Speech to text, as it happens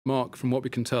Marc, from what we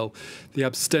can tell, the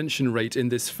abstention rate in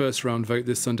this first round vote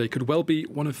this Sunday could well be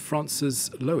one of France's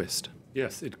lowest.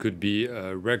 Yes, it could be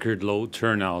a record low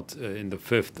turnout in the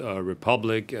Fifth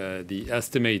Republic. The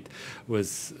estimate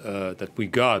was that we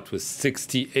got was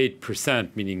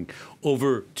 68%, meaning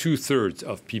over 2/3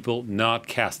 of people not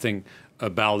casting a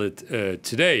ballot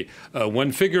today.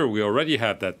 One figure we already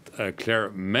have that Claire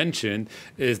mentioned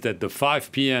is that the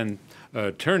 5 p.m.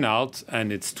 Turnout,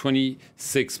 and it's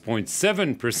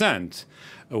 26.7%.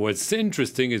 What's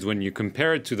interesting is when you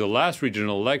compare it to the last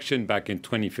regional election back in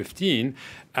 2015,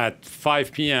 at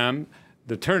 5 p.m.,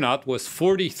 the turnout was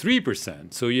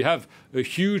 43%. So you have a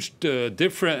huge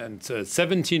difference,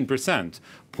 17%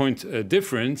 point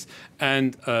difference.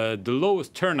 And the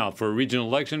lowest turnout for a regional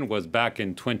election was back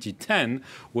in 2010,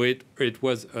 where it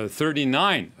was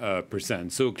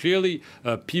 39%. So clearly,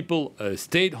 people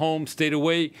stayed home, stayed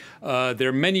away. There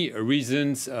are many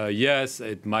reasons. Yes,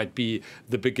 it might be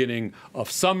the beginning of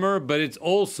summer, but it's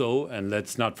also, and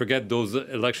let's not forget, those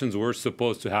elections were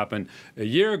supposed to happen a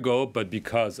year ago, but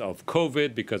because of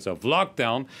COVID, because of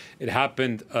lockdown, it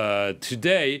happened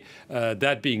today.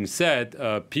 That being said,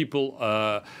 people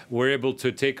were able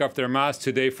to take off their masks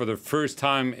today for the first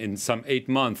time in some 8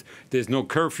 months. There's no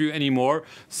curfew anymore.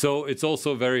 So it's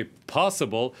also very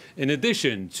possible, in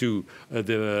addition to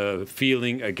the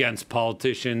feeling against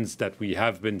politicians that we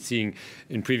have been seeing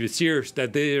in previous years,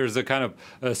 that there's a kind of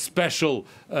a special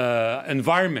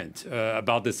environment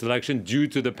about this election due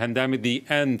to the pandemic, the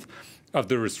end of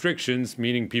the restrictions,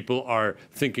 meaning people are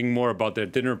thinking more about their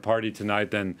dinner party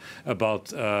tonight than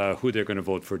about who they're going to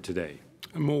vote for today.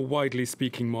 And more widely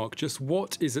speaking, Marc, just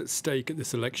what is at stake at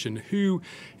this election? Who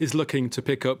is looking to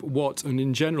pick up what? And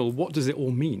in general, what does it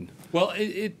all mean? Well,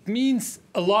 it means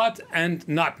a lot and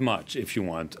not much, if you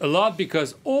want. A lot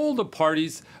because all the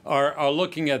parties are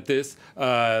looking at this.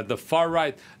 The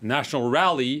far-right National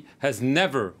Rally has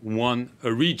never won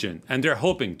a region, and they're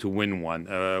hoping to win one.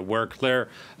 Where Claire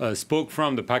spoke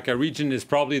from, the PACA region is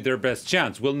probably their best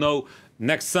chance. We'll know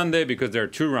next Sunday because there are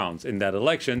 2 rounds in that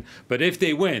election. But if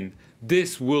they win,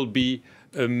 this will be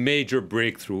a major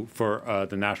breakthrough for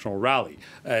the National Rally.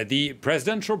 The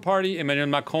presidential party, Emmanuel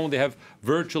Macron, they have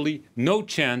virtually no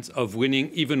chance of winning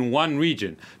even one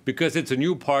region because it's a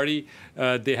new party.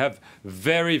 They have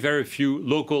very, very few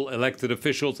local elected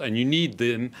officials, and you need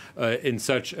them in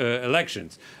such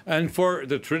elections. And for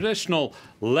the traditional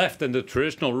left and the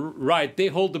traditional right, they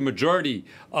hold the majority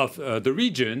of the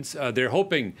regions. They're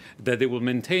hoping that they will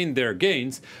maintain their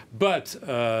gains. But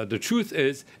the truth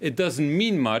is, it doesn't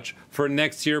mean much for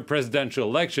next year's presidential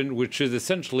election, which is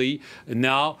essentially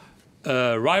now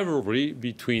a rivalry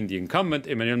between the incumbent,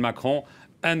 Emmanuel Macron,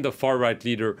 and the far-right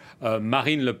leader,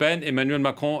 Marine Le Pen. Emmanuel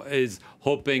Macron is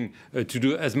hoping to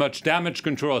do as much damage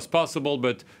control as possible,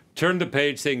 but turn the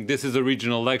page saying this is a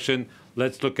regional election.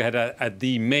 Let's look at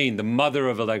the main, the mother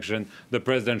of election, the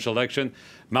presidential election.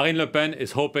 Marine Le Pen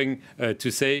is hoping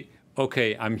to say,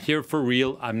 okay, I'm here for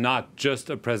real. I'm not just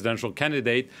a presidential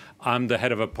candidate. I'm the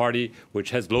head of a party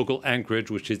which has local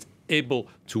anchorage, which is able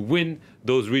to win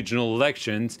those regional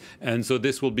elections. And so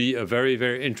this will be a very,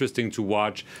 very interesting to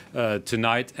watch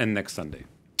tonight and next Sunday.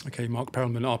 Okay, Marc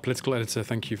Perelman, our political editor,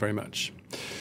 thank you very much.